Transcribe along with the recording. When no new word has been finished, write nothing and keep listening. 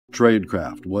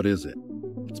Tradecraft, what is it?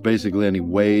 It's basically any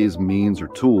ways, means, or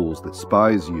tools that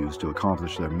spies use to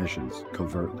accomplish their missions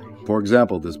covertly. For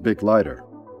example, this Bic lighter.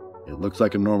 It looks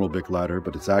like a normal Bic lighter,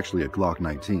 but it's actually a Glock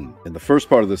 19. In the first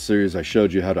part of this series, I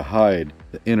showed you how to hide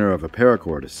the inner of a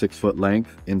paracord, a 6-foot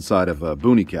length, inside of a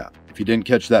boonie cap. If you didn't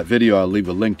catch that video, I'll leave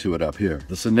a link to it up here.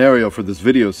 The scenario for this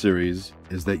video series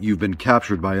is that you've been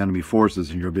captured by enemy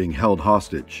forces and you're being held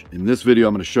hostage. In this video,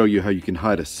 I'm going to show you how you can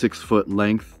hide a 6-foot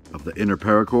length of the inner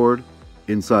paracord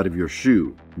inside of your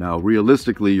shoe. Now,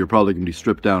 realistically, you're probably going to be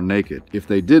stripped down naked. If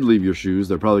they did leave your shoes,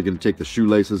 they're probably going to take the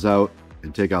shoelaces out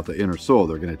and take out the inner sole.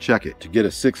 They're going to check it. To get a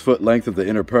 6-foot length of the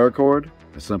inner paracord,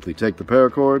 I simply take the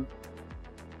paracord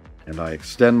and I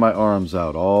extend my arms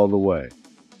out all the way.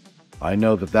 I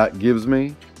know that that gives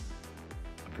me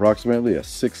approximately a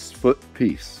 6-foot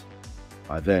piece.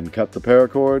 I then cut the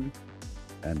paracord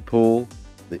and pull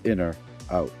the inner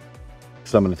out.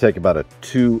 So I'm going to take about a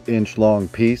 2-inch long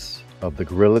piece of the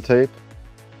Gorilla Tape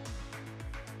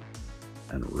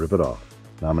and rip it off.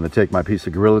 Now I'm going to take my piece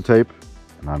of Gorilla Tape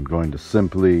and I'm going to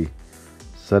simply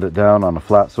set it down on a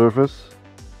flat surface,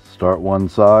 start one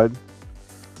side,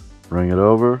 bring it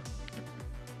over,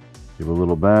 give a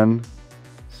little bend,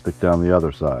 stick down the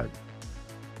other side.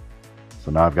 So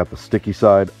now I've got the sticky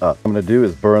side up. What I'm going to do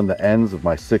is burn the ends of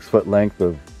my 6-foot length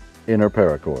of inner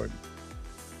paracord.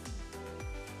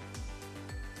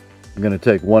 I'm going to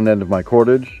take one end of my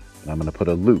cordage and I'm going to put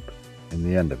a loop in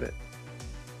the end of it.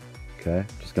 Okay,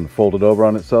 just going to fold it over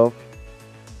on itself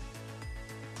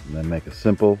and then make a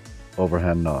simple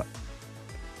overhand knot.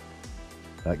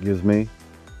 That gives me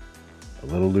a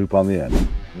little loop on the end.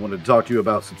 I wanted to talk to you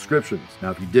about subscriptions.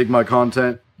 Now, if you dig my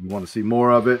content, you want to see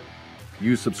more of it,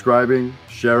 you subscribing,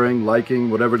 sharing, liking,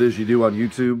 whatever it is you do on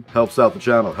YouTube helps out the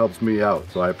channel, helps me out,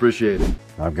 so I appreciate it.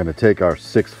 I'm going to take our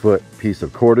 6-foot piece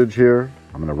of cordage here.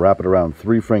 I'm going to wrap it around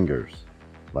 3 fingers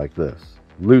like this,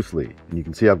 loosely. And you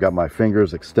can see I've got my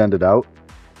fingers extended out.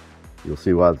 You'll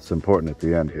see why it's important at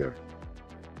the end here.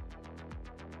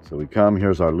 So we come,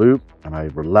 here's our loop, and I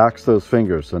relax those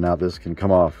fingers so now this can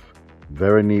come off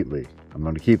very neatly. I'm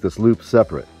going to keep this loop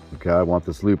separate. Okay, I want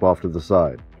this loop off to the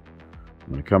side. I'm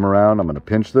going to come around, I'm going to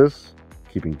pinch this,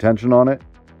 keeping tension on it.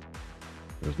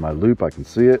 There's my loop, I can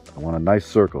see it. I want a nice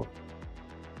circle.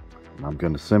 And I'm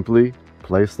going to simply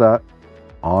place that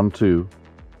onto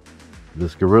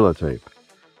this Gorilla Tape.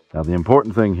 Now the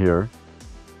important thing here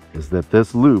is that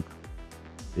this loop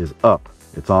is up,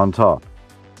 it's on top,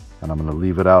 and I'm going to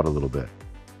leave it out a little bit.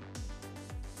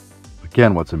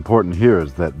 Again, what's important here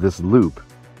is that this loop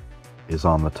is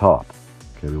on the top.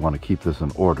 Okay, we want to keep this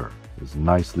in order, as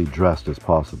nicely dressed as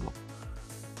possible.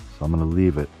 So I'm going to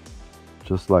leave it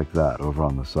just like that over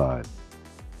on the side.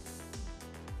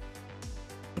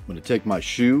 I'm going to take my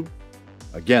shoe.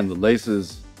 Again, the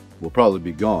laces will probably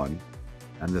be gone.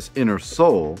 And this inner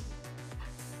sole,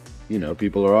 you know,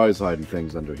 people are always hiding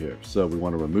things under here. So we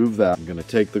want to remove that. I'm going to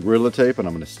take the Gorilla Tape and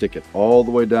I'm going to stick it all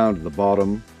the way down to the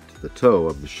bottom, to the toe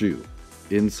of the shoe,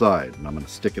 inside. And I'm going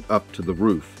to stick it up to the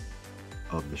roof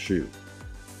of the shoe.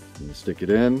 I'm going to stick it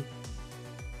in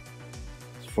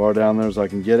as far down there as I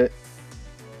can get it.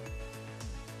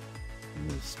 I'm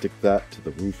going to stick that to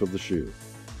the roof of the shoe.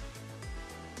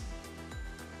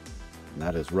 And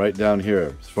that is right down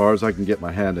here, as far as I can get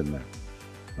my hand in there.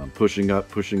 I'm pushing up,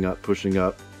 pushing up, pushing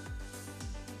up.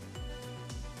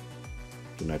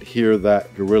 And adhere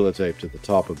that Gorilla Tape to the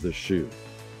top of this shoe.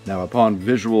 Now, upon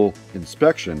visual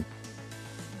inspection,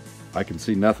 I can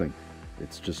see nothing.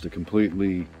 It's just a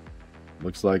completely,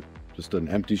 looks like just an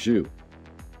empty shoe.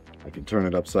 I can turn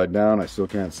it upside down, I still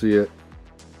can't see it.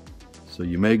 So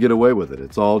you may get away with it.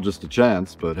 It's all just a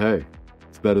chance, but hey,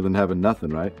 it's better than having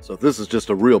nothing, right? So this is just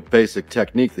a real basic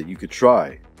technique that you could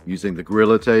try. Using the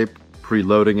Gorilla Tape,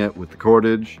 preloading it with the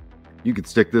cordage. You could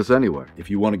stick this anywhere. If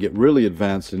you want to get really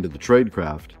advanced into the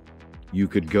tradecraft, you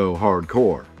could go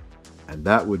hardcore. And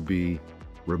that would be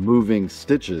removing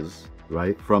stitches,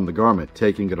 right, from the garment,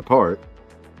 taking it apart,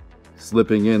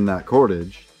 slipping in that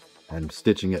cordage, and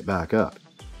stitching it back up.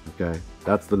 Okay,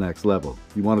 that's the next level.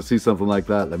 If you want to see something like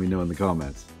that, let me know in the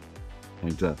comments.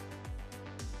 Hang tough.